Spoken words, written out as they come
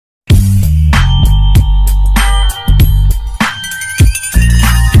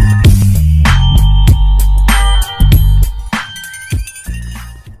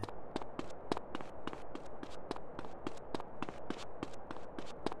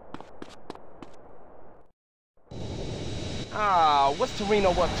Ah, what's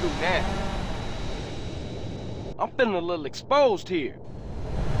Torino up to now? I'm feeling a little exposed here.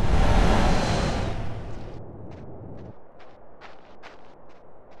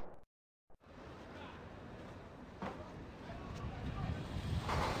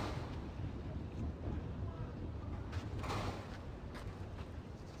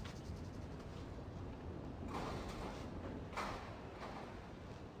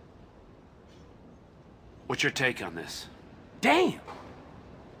 What's your take on this? Damn!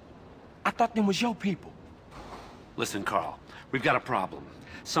 I thought them was your people. Listen, Carl, we've got a problem.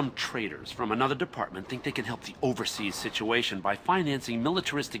 Some traitors from another department think they can help the overseas situation by financing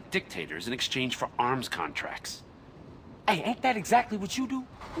militaristic dictators in exchange for arms contracts. Hey, ain't that exactly what you do?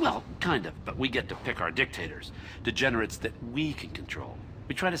 Well, kind of, but we get to pick our dictators. Degenerates that we can control.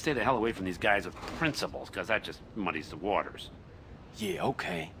 We try to stay the hell away from these guys with principles, because that just muddies the waters. Yeah,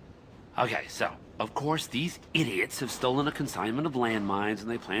 okay. Okay, so, of course, these idiots have stolen a consignment of landmines, and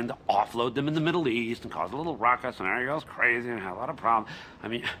they plan to offload them in the Middle East and cause a little ruckus, and everybody goes crazy and have a lot of problems. I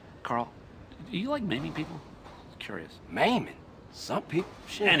mean, Carl, do you like maiming people? Curious. Maiming? Some people,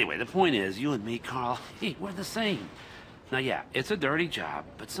 shit. Anyway, the point is, you and me, Carl, hey, we're the same. Now, yeah, it's a dirty job,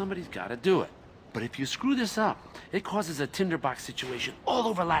 but somebody's got to do it. But if you screw this up, it causes a tinderbox situation all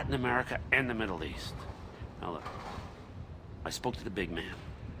over Latin America and the Middle East. Now, look, I spoke to the big man.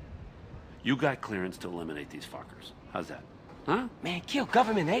 You got clearance to eliminate these fuckers. How's that? Huh? Man, kill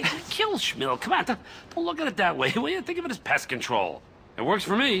government agents? Kill Schmill. Come on, don't look at it that way. Will you? Think of it as pest control. It works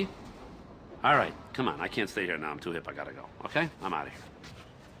for me. All right, come on. I can't stay here now. I'm too hip. I gotta go. Okay? I'm out of here.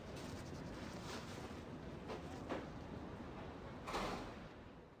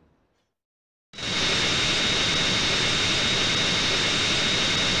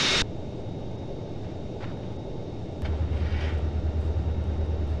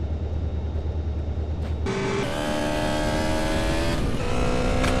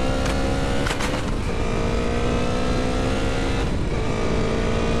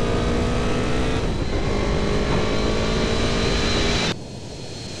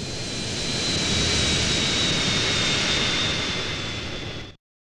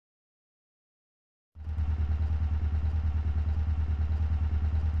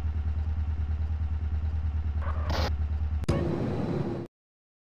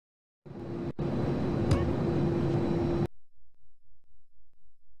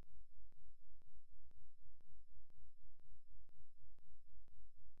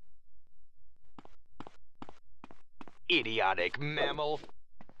 Idiotic mammal.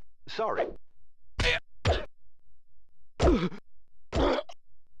 Sorry. I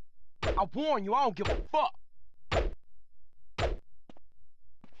warn you, I don't give a fuck.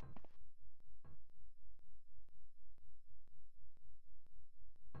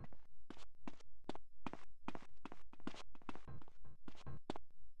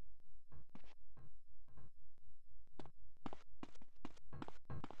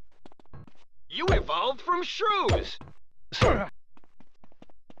 You evolved from shrews!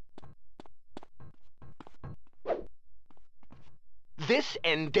 This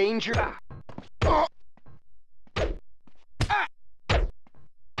endangered...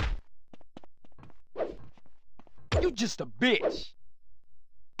 You just a bitch!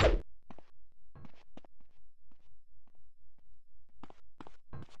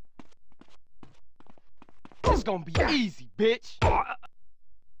 This gonna be easy, bitch!